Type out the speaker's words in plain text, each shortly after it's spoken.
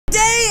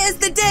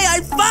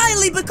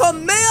finally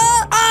become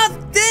mayor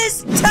of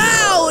this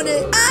town.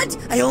 And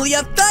I only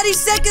have 30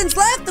 seconds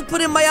left to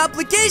put in my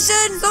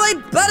application, so I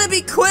better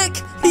be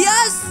quick.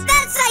 Yes?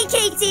 That's right,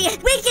 Katie.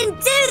 We can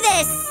do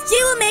this.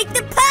 You will make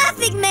the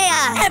perfect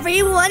mayor.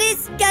 Everyone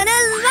is gonna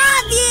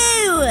love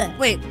you.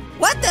 Wait,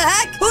 what the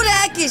heck? Who the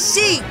heck is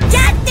she?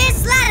 Get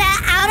this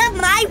ladder out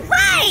of my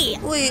way.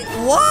 Wait,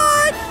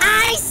 what?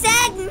 I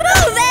said move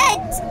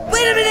it.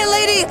 Wait a minute,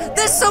 lady.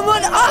 There's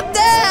someone up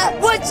there.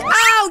 Watch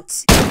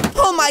out.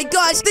 Oh my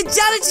gosh, the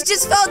janitor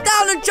just fell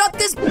down and dropped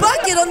this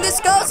bucket on this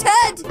girl's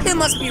head. It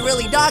must be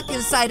really dark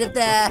inside of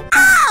there.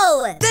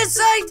 Ow! This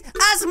right,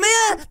 as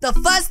mayor, the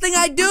first thing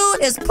I do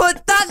is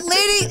put that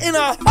lady in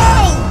a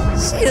hole.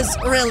 She is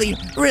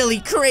really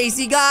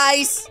crazy,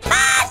 guys.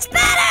 Much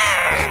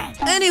better!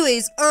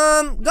 Anyways,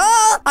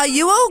 girl, are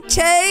you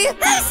okay? Who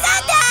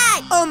said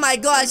that? Oh my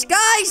gosh,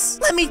 guys,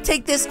 let me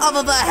take this off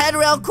of her head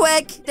real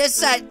quick. This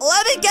side,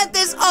 let me get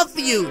this off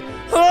for you.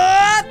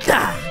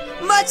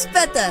 Much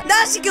better.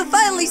 Now she can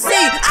finally see.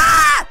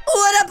 Ah!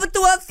 What happened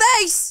to her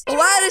face?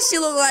 Why does she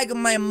look like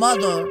my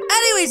mother?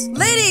 Anyways,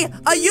 lady,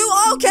 are you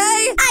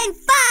okay? I'm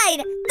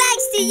fine,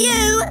 thanks to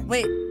you.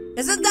 Wait,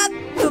 isn't that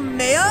the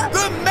mayor?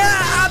 The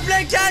mayor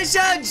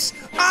applications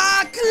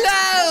are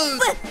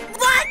closed!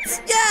 What?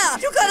 Yeah,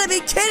 you gotta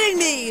be kidding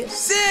me.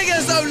 Seeing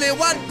as only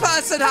one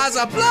person has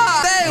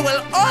applied, they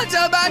will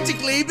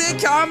automatically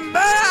become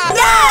mayor!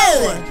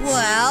 No!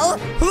 Well,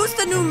 who's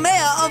the new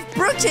mayor of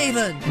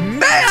Brookhaven?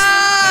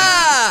 Mayor!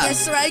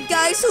 That's right,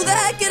 guys. Who the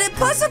heck could it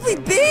possibly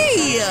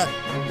be?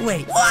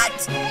 Wait,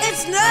 what?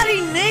 It's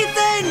Naughty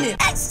Nathan!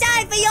 It's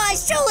time for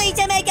yours truly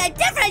to make a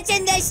difference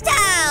in this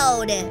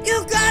town!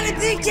 You gotta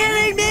be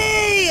kidding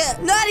me!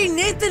 Naughty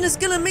Nathan is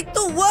gonna make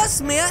the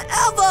worst mayor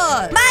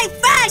ever! My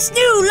first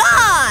new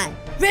law!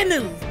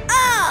 Remove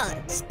all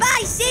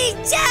spicy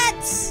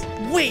chips!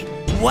 Wait,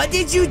 what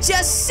did you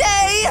just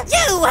say?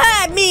 You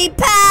heard me,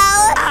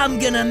 pal! I'm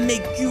gonna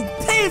make you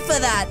pay for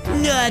that,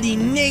 Naughty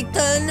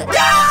Nathan!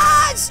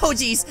 Gosh! Oh,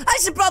 jeez, I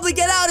should probably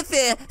get out of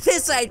here.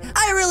 This right,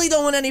 I really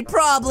don't want any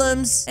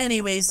problems.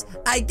 Anyways,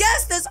 I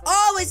guess there's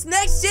always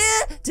next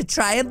year to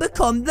try and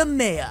become the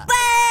mayor.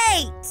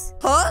 Wait!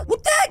 Huh?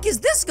 What the heck is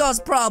this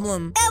girl's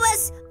problem? It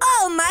was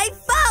all my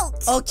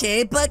fault!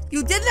 Okay, but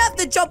you didn't have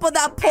to jump on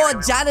that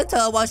poor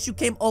janitor while she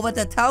came over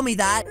to tell me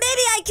that. Maybe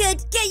I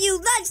could get you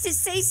lunch to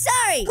say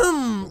sorry.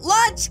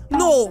 Lunch?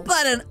 No,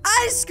 but an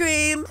ice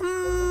cream?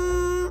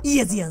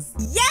 Yes.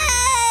 Yay!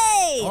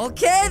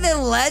 Okay,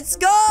 then let's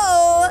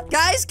go.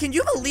 Guys, can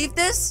you believe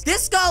this?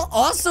 This girl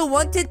also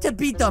wanted to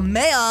be the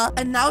mayor,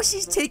 and now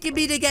she's taking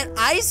me to get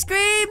ice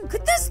cream?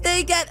 Could this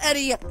day get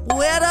any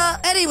weirder?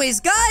 Anyways,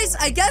 guys,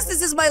 I guess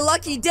this is my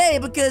lucky day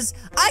because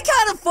I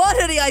can't afford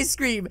any ice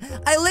cream.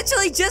 I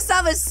literally just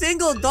have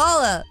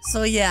 $1.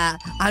 So yeah,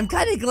 I'm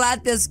kind of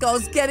glad this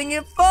girl's getting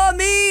it for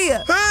me.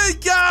 Hey,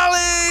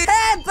 Golly!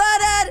 Hey,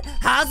 Butthead!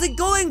 How's it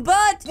going,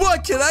 bud?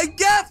 What can I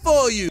get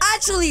for you?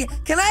 Actually,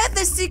 can I have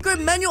the secret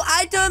menu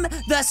item,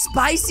 the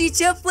spicy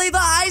chip flavor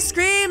ice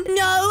cream?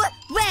 No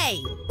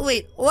way!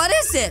 Wait, what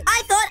is it?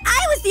 I thought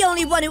I was the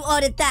only one who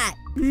ordered that.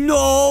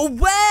 No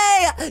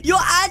way! You're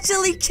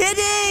actually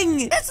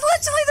kidding! It's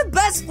literally the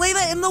best flavor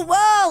in the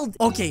world!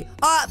 Okay,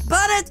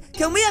 Bennett,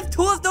 can we have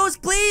 2 of those,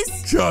 please?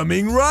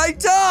 Coming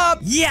right up!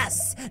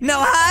 Yes!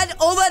 Now hand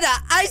over the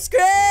ice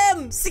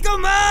cream! Sicko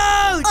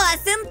mode!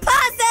 Awesome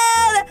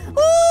possum!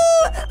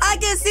 Ooh! I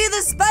can see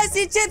the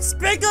spicy chip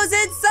sprinkles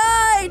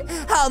inside!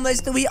 How much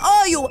do we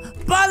owe you,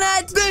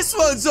 Bennett? This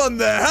one's on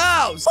the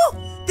house!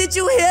 Oh! Did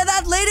you hear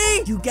that,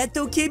 lady? You get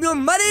to keep your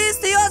monies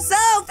to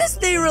yourself. This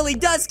thing really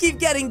does keep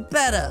getting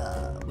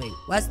better. Wait,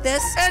 what's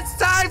this? It's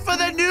time for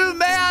the new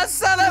mayor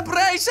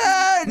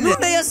celebration! New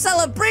mayor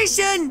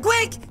celebration!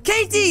 Quick,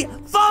 Katie,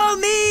 follow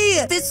me!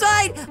 This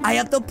side, I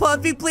have the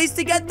perfect place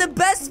to get the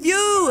best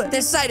view.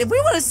 This side, if we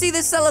want to see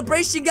this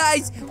celebration,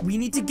 guys, we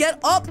need to get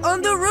up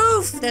on the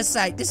roof. This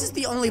side, this is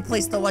the only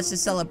place to watch the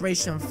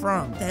celebration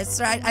from.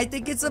 That's right, I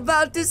think it's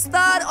about to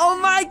start. Oh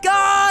my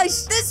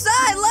gosh! This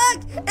side,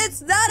 look!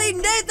 It's Naughty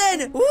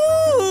Nathan!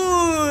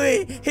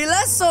 Ooh! He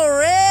looks so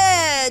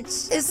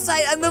rich! This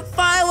side, and the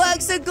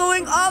fireworks are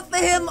going off for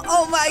him.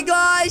 Oh my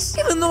gosh!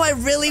 Even though I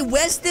really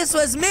wish this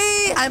was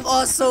me, I'm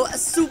also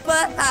super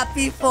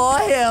happy for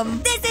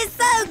him. This is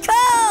so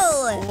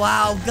cool!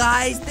 Wow,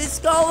 guys, this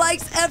girl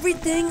likes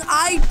everything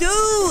I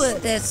do.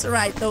 That's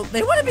right, though.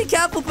 They want to be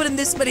careful putting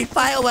this many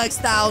fireworks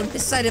down.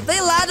 This side, if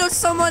they land on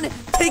someone,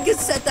 they could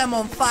set them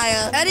on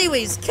fire.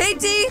 Anyways,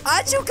 Katie,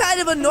 aren't you kind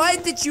of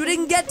annoyed that you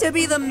didn't get to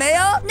be the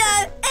mayor?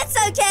 No, it's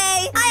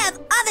okay. I have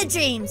other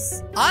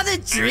dreams. Other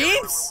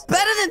dreams?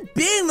 Better than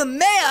being the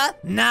mayor?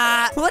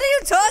 Nah. What are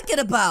you talking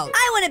about?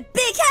 I want a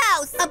big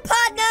house, a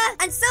partner,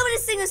 and someone to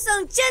sing a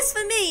song just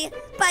for me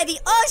by the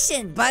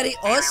ocean. By the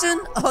ocean?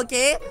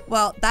 Okay,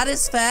 well, that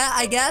is fair,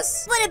 I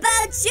guess. What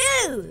about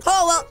you?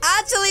 Oh, well,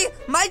 actually,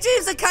 my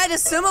dreams are kind of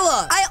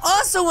similar. I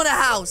also want a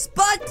house,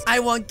 but I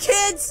want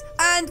kids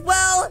and,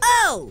 well...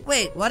 Oh!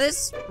 Wait, what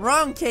is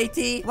wrong,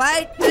 Katie?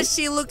 Why does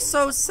she look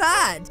so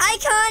sad? I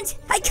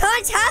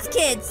can't have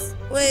kids.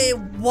 Wait,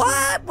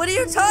 what? What are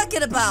you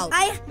talking about?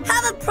 I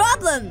have a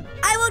problem.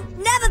 I will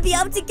never be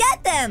able to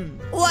get them.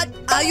 What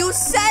are you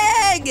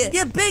saying?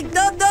 You big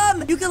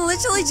dum-dum. You can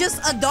literally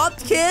just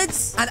adopt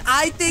kids, and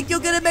I think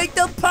you're gonna make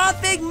the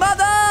perfect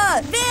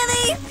mother.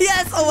 Really?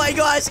 Yes, oh my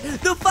gosh.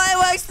 The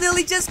fireworks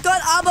nearly just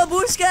got our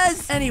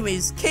babushkas.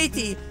 Anyways,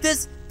 Katie,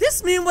 does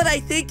this mean what I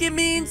think it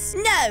means?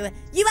 No,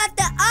 you have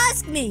to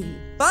ask me.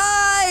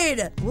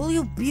 Fine. Will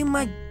you be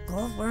my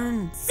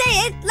girlfriend? Say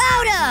it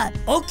louder.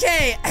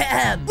 Okay.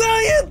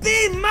 Will you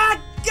be my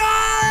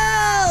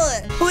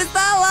girl? Was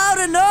that loud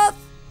enough?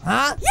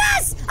 Huh?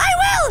 Yes, I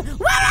will.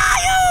 Where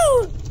are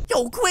you?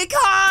 Yo, quick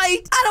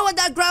hide! I don't want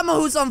that grandma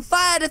who's on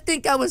fire to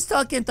think I was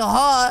talking to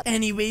her.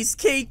 Anyways,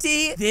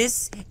 Katie,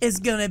 this is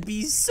gonna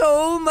be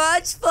so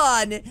much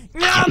fun.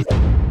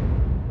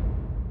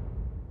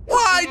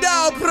 I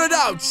now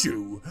pronounce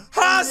you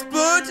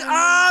husband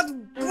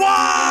and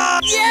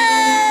wife!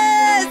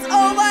 Yes!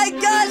 Oh my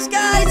gosh,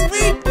 guys,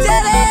 we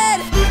did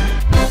it!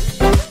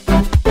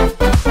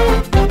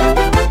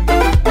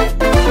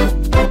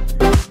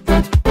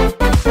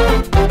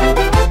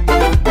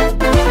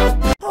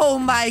 Oh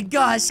my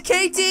gosh,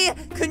 Katie,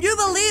 can you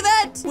believe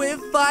it? We're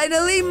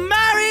finally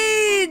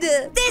married!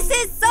 This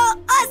is so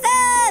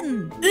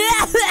awesome!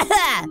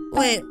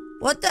 Wait,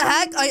 what the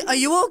heck? Are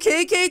you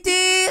okay,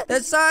 Katie?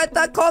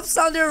 That cough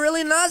sounded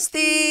really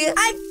nasty. I'm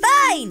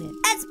fine.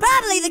 It's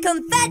probably the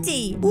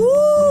confetti.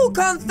 Ooh,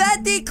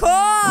 confetti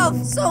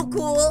cough. So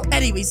cool.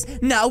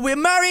 Anyways, now we're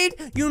married.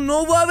 You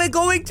know where we're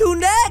going to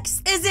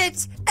next? Is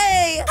it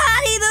a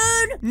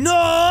honeymoon?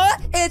 No,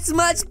 it's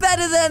much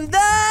better than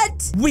that.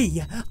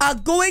 We are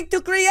going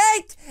to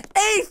create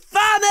a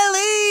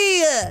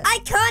family. I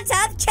can't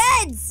have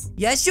kids.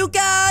 Yes, you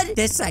can.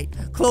 This side.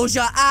 Close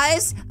your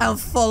eyes and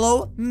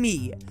follow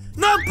me.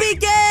 No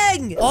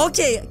peeking!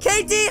 Okay,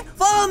 Katie,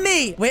 follow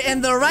me. We're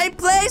in the right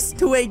place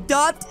to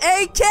adopt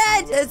a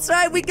kid. That's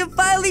right, we can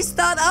finally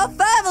start our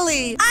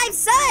family. I'm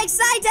so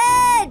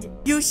excited!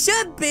 You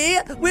should be.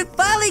 We're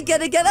finally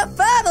gonna get a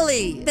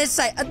family. This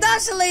side,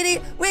 adoption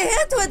lady, we're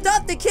here to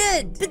adopt a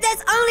kid. But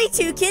there's only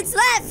 2 kids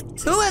left.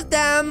 2 of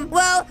them?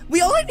 Well,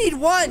 we only need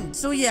 1.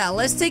 So yeah,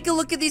 let's take a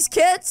look at these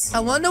kids.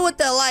 I wonder what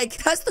they're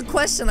like. That's the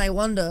question I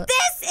wonder.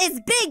 This is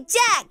Big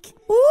Jack.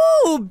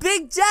 Ooh,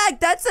 Big Jack,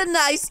 that's a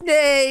nice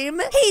name.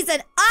 He's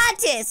an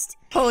artist.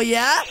 Oh,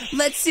 yeah?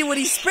 Let's see what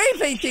he's spray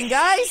painting,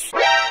 guys.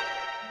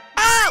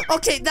 Oh,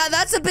 okay,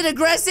 that's a bit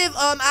aggressive.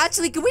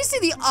 Actually, can we see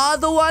the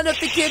other one of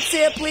the kids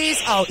here, please?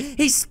 Oh,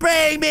 he's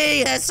spraying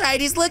me. That's right,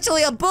 he's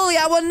literally a bully.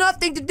 I want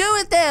nothing to do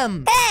with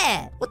him.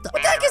 Hey! What the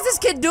heck is this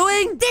kid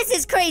doing? This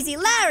is Crazy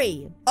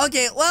Larry.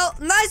 Okay, well,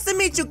 nice to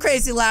meet you,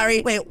 Crazy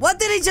Larry. Wait, what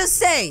did he just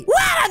say?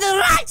 Where are the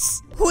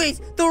rats? Wait,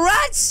 the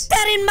rats?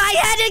 They're in my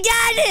head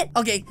again.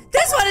 Okay,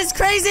 this one is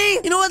crazy.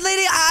 You know what,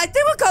 lady? I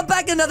think we'll come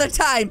back another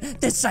time.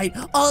 That's right,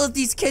 all of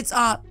these kids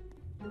are...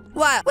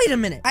 What? Wait a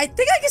minute. I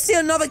think I can see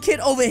another kid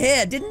over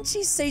here. Didn't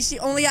she say she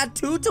only had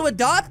 2 to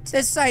adopt?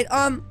 This right,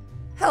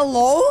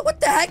 hello?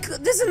 What the heck?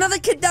 There's another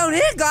kid down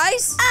here,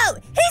 guys. Oh,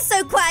 he's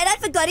so quiet, I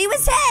forgot he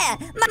was here.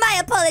 My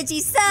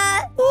apologies, sir.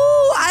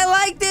 Ooh, I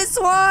like this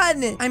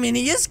one. I mean,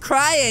 he is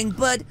crying,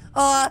 but,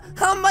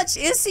 how much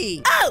is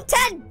he? Oh,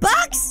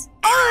 $10?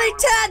 Only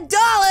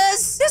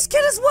 $10? This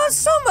kid is worth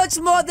so much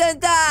more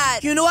than that.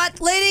 You know what,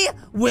 lady?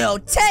 We'll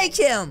take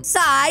him.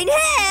 Sign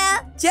here.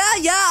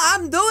 Yeah,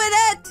 I'm doing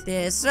it.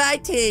 This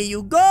right, here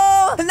you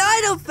go. And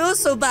I don't feel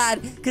so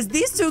bad, because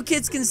these 2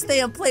 kids can stay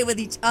and play with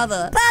each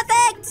other.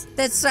 Perfect.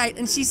 That's right,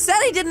 and she said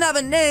he didn't have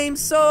a name,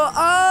 so,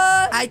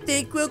 I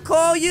think we'll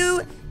call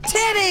you...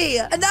 Titty!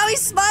 And now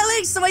he's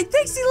smiling, so I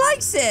think he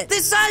likes it.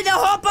 Decided to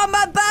hop on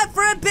my back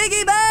for a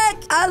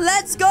piggyback. And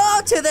let's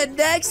go to the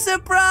next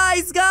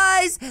surprise,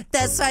 guys.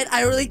 That's right,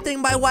 I really think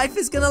my wife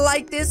is gonna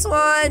like this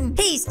one.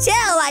 He's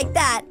chill like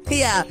that.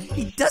 Yeah,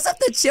 he does have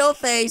the chill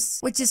face,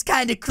 which is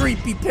kind of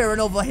creepy peering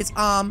over his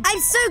arm. I'm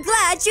so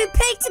glad you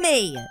picked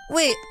me.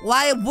 Wait,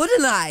 why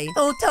wouldn't I?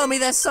 Don't tell me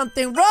there's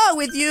something wrong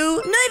with you.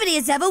 Nobody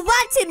has ever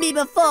wanted me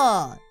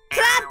before.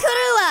 Crab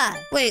Karua.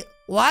 Wait,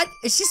 what?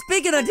 Is she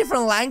speaking a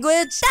different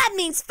language? That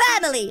means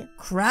family.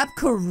 Crab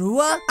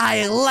Karua?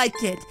 I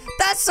like it.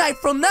 That's right.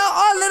 From now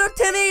on, little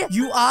Timmy,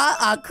 you are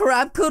a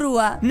Crab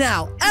Karua.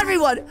 Now,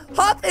 everyone,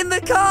 hop in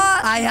the car.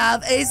 I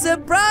have a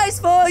surprise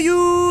for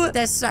you.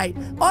 That's right.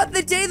 On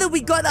the day that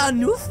we got our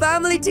new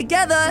family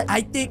together,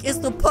 I think it's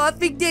the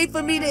perfect day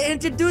for me to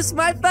introduce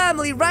my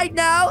family right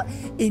now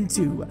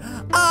into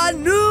a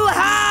new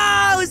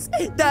house.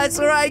 That's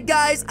right,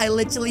 guys. I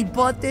literally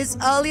bought this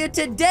earlier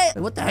today.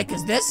 Wait, what the heck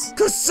is this?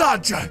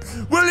 Cassandra,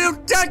 will you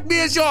take me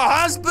as your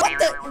husband? What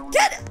the?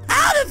 Get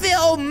out of here,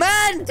 old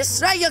man!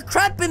 Just right, you're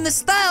cramping the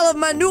style of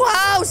my new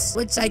house,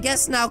 which I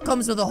guess now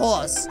comes with a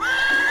horse.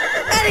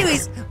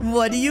 Anyways,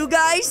 what do you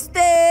guys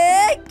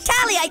think?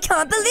 Callie, I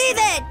can't believe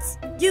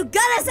it. You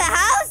got us a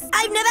house?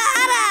 I've never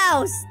had a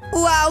house.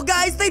 Wow,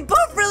 guys, they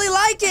both really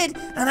like it.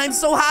 And I'm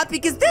so happy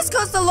because this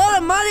costs a lot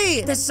of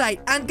money. That's right.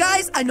 And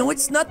guys, I know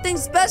it's nothing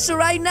special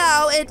right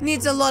now. It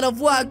needs a lot of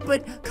work,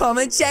 but come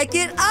and check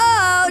it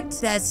out.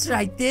 That's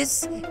right.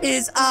 This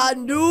is our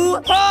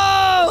new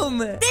home.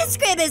 This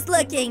crib is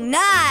looking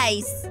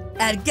nice.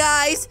 And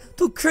guys,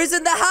 to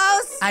christen the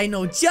house, I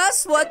know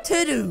just what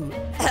to do.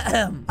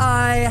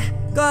 I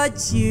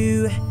got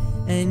you,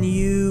 and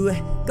you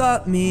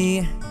got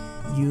me.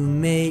 You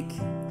make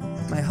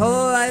my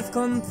whole life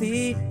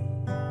complete.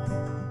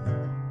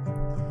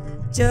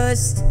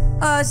 Just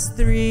us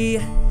three,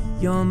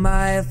 you're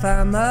my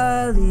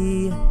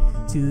family.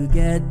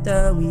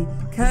 Together we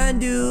can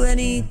do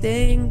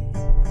anything.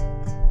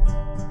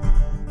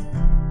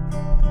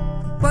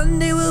 One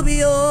day we'll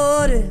be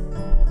older.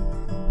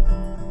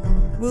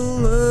 We'll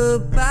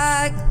look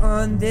back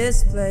on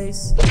this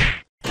place.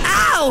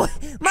 Ow!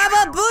 My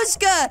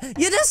babushka!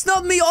 You just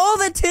knocked me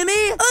over,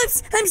 Timmy!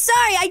 Oops, I'm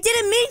sorry, I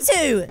didn't mean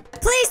to.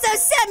 Please don't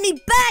send me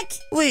back.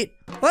 Wait,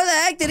 what the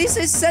heck? Did he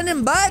say send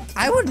him back?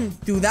 I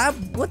wouldn't do that.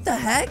 What the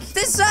heck?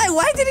 This guy,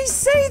 why did he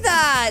say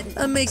that?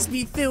 That makes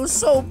me feel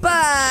so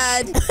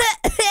bad.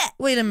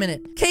 Wait a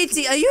minute.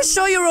 Katie, are you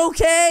sure you're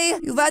okay?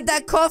 You've had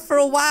that cough for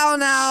a while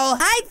now.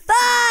 I'm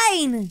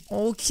fine.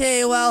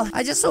 Okay, well,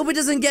 I just hope it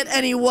doesn't get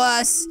any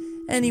worse.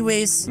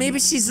 Anyways, maybe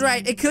she's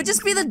right. It could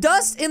just be the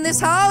dust in this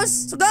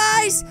house. So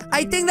guys,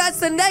 I think that's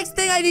the next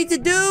thing I need to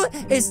do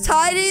is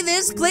tidy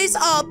this place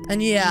up.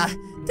 And yeah,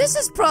 this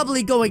is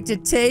probably going to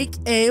take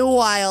a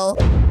while.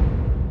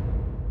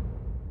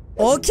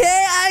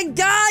 Okay, and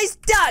guys,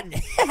 done.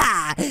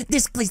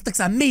 This place looks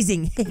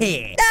amazing.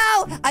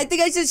 Now, I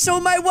think I should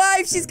show my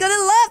wife. She's gonna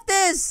love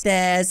this.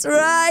 That's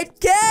right,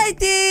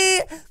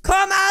 Katie.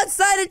 Come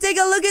outside and take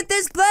a look at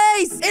this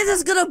place. It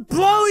is gonna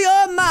blow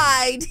your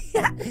mind.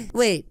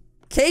 Wait.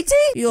 Katie?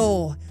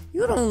 Yo,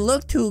 you don't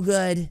look too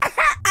good.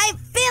 I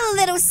feel a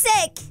little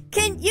sick.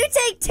 Can you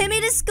take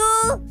Timmy to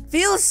school?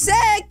 Feel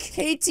sick?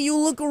 Katie, you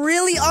look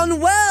really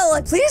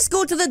unwell. Please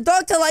go to the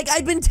doctor like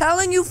I've been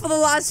telling you for the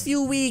last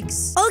few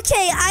weeks.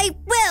 Okay, I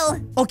will.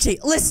 Okay,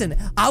 listen.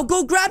 I'll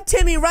go grab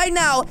Timmy right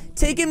now,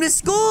 take him to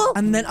school,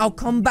 and then I'll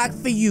come back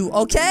for you,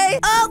 okay?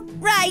 Oh,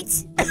 right.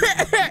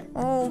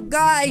 Oh,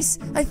 guys,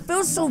 I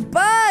feel so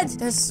bad.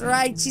 That's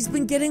right. She's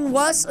been getting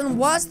worse and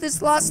worse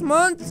this last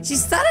month. She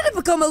started to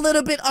become a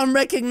little bit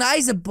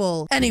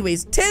unrecognizable.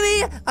 Anyways,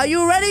 Timmy, are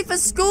you ready for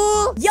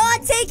school? You're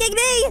taking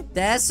me?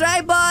 That's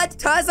right, bud.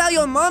 Turns out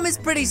your mom is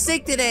pretty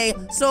sick today,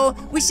 so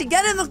we should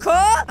get in the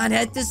car and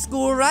head to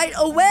school right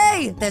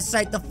away. That's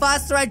right. The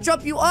faster I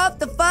drop you off,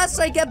 the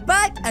faster I get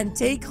back and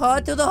take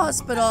her to the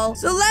hospital.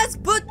 So let's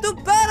put the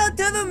pedal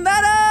to the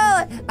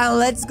metal and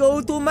let's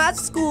go to my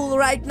school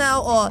right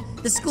now, or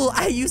the school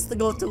I used to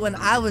go to when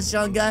I was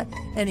younger.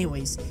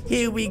 Anyways,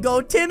 here we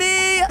go,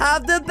 Timmy.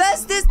 Have the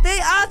bestest day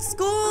at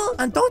school.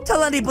 And don't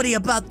tell anybody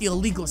about the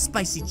illegal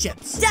spicy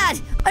chips. Dad,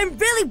 I'm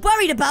really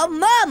worried about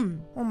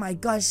Mom. Oh my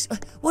gosh.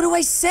 What do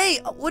I say?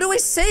 What do I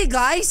say,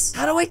 guys?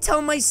 How do I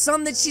tell my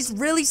son that she's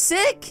really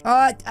sick?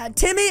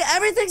 Timmy,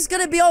 everything's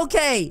gonna be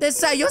okay.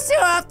 You'll see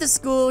her after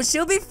school.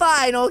 She'll be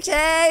fine,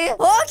 okay?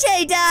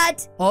 Okay,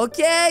 Dad.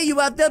 Okay, you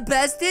have the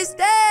bestest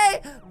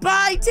day.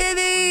 Bye,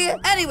 Timmy.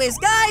 Anyways,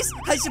 guys,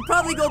 I should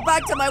probably go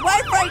back to my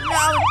wife right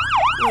now.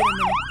 Wait a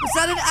minute. Is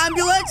that an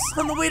ambulance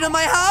on the way to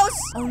my house?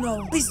 Oh,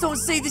 no. Please don't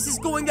say this is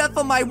going there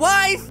for my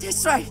wife.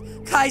 That's right.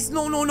 Guys,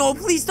 no.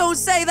 Please don't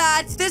say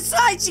that. That's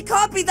right. She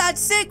can't be that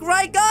sick,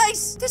 right,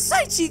 guys? That's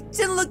right. She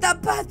didn't look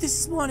that bad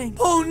this morning.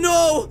 Oh,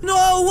 no.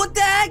 No, what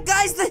the heck,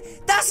 guys?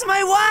 That's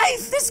my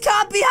wife. This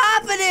can't be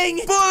happening.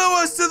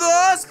 Follow us to the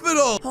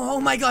hospital.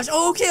 Oh, my gosh.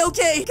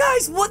 Okay.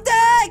 Guys, what the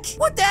heck?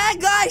 What the heck,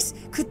 guys?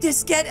 Could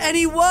this get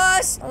any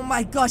worse? Oh,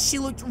 my gosh. She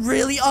looked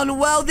really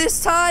unwell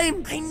this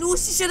time. I knew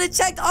she should have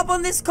checked up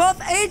on this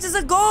cough ages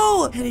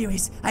ago.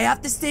 Anyways, I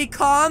have to stay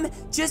calm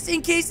just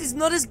in case it's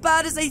not as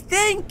bad as I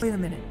think. Wait a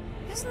minute.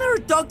 Isn't there a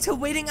doctor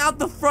waiting out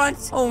the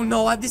front? Oh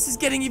no, this is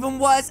getting even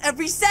worse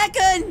every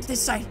second.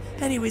 This side.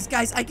 Anyways,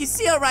 guys, I can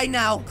see her right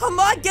now. Come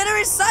on, get her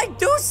inside.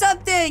 Do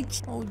something.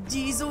 Oh,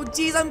 geez.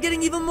 I'm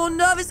getting even more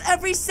nervous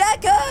every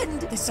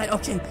second. This side.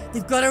 Okay,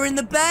 they've got her in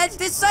the bed.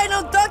 This side.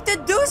 No, doctor,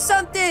 do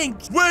something.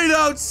 Wait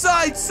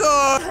outside,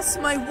 sir. That's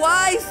my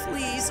wife,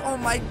 please. Oh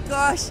my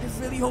gosh. I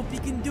really hope he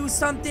can do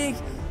something.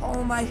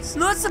 Oh my. It's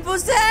not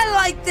supposed to end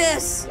like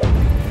this.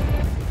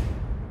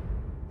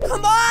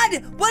 Come on!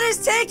 What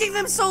is taking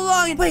them so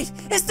long? Wait,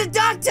 it's the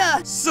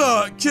doctor!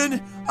 Sir,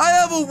 can I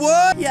have a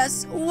word?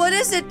 Yes, what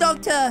is it,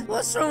 doctor?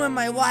 What's wrong with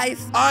my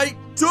wife? I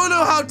don't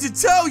know how to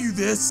tell you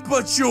this,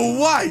 but your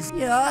wife...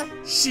 Yeah?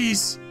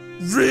 She's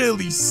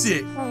really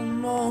sick. Oh,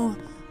 no.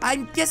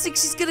 I'm guessing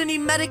she's gonna need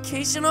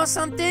medication or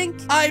something?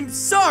 I'm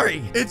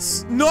sorry.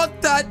 It's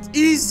not that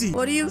easy.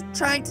 What are you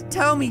trying to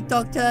tell me,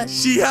 doctor?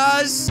 She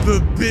has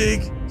the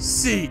big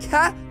C.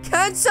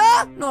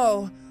 Cancer?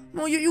 No.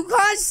 No, you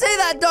can't say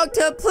that,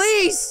 doctor,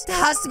 please. There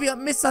has to be a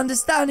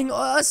misunderstanding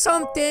or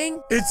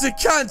something. It's a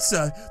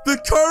cancer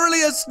that currently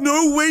has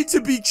no way to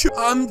be cured.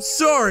 I'm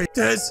sorry.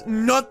 There's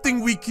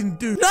nothing we can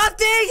do.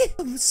 Nothing?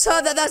 I'm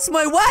sorry, that's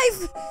my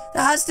wife.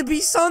 There has to be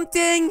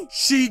something.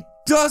 She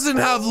doesn't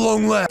have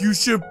long left. You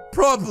should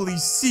probably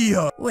see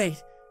her.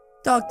 Wait,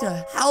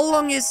 doctor, how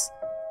long is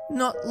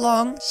not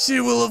long?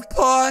 She will have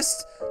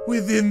passed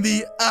within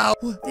the hour.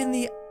 Within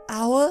the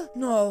hour?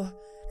 No.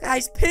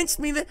 Guys, pinch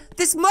me.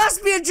 This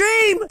must be a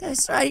dream.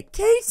 That's right,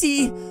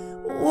 Katie.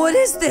 What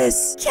is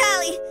this?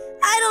 Callie,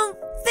 I don't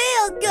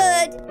feel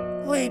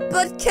good. Wait,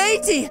 but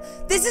Katie,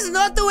 this is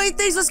not the way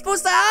things were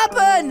supposed to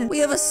happen. We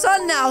have a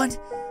son now, and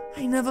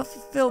I never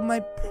fulfilled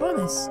my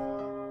promise.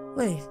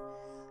 Wait,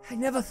 I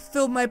never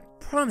fulfilled my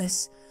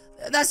promise.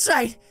 That's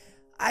right.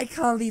 I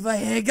can't leave her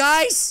here,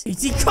 guys.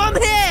 Katie, come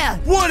here.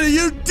 What are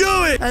you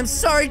doing? I'm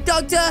sorry,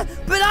 doctor,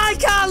 but I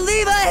can't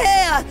leave her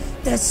here.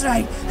 That's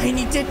right. I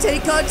need to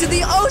take her to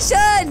the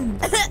ocean.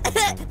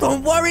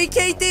 Don't worry,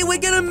 Katie. We're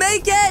gonna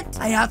make it.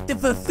 I have to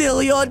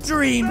fulfill your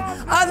dream.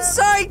 I'm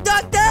sorry,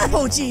 doctor.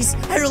 Oh, jeez.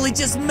 I really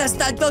just messed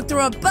that doctor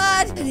up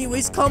bad.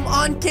 Anyways, come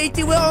on,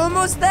 Katie. We're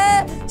almost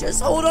there.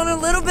 Just hold on a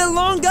little bit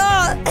longer.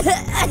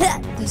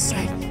 That's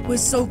right. We're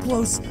so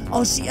close.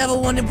 All she ever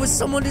wanted was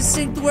someone to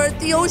sing to her at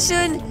the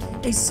ocean.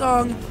 A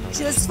song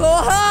just for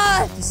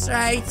her. That's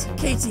right.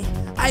 Katie,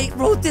 I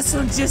wrote this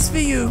one just for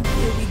you.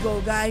 Here we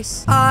go,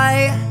 guys.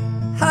 I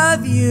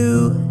have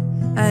you,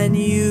 and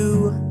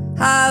you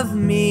have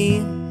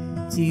me.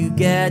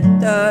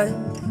 Together,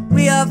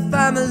 we are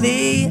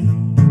family.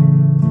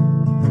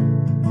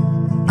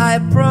 I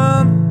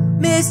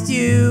promised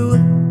you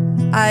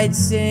I'd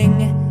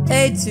sing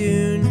a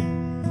tune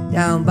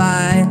down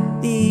by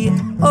the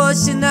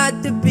ocean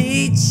at the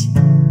beach.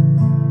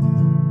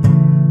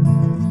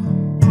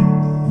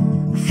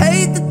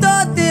 Hate the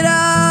thought that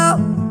I'll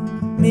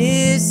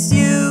miss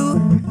you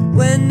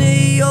when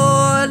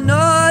you're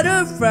not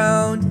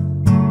around.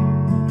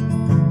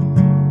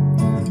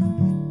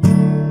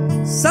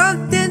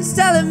 Something's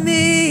telling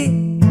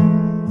me,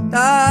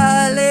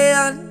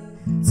 darling,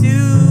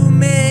 to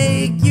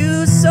make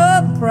you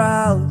so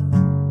proud.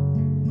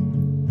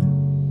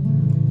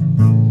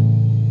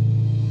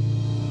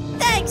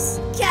 Thanks,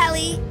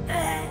 Callie.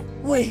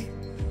 Wait,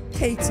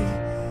 Katie.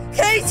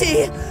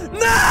 Katie!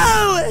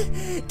 No!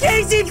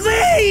 Katie,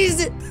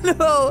 please!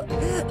 No!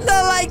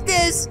 Not like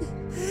this!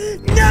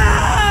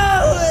 No!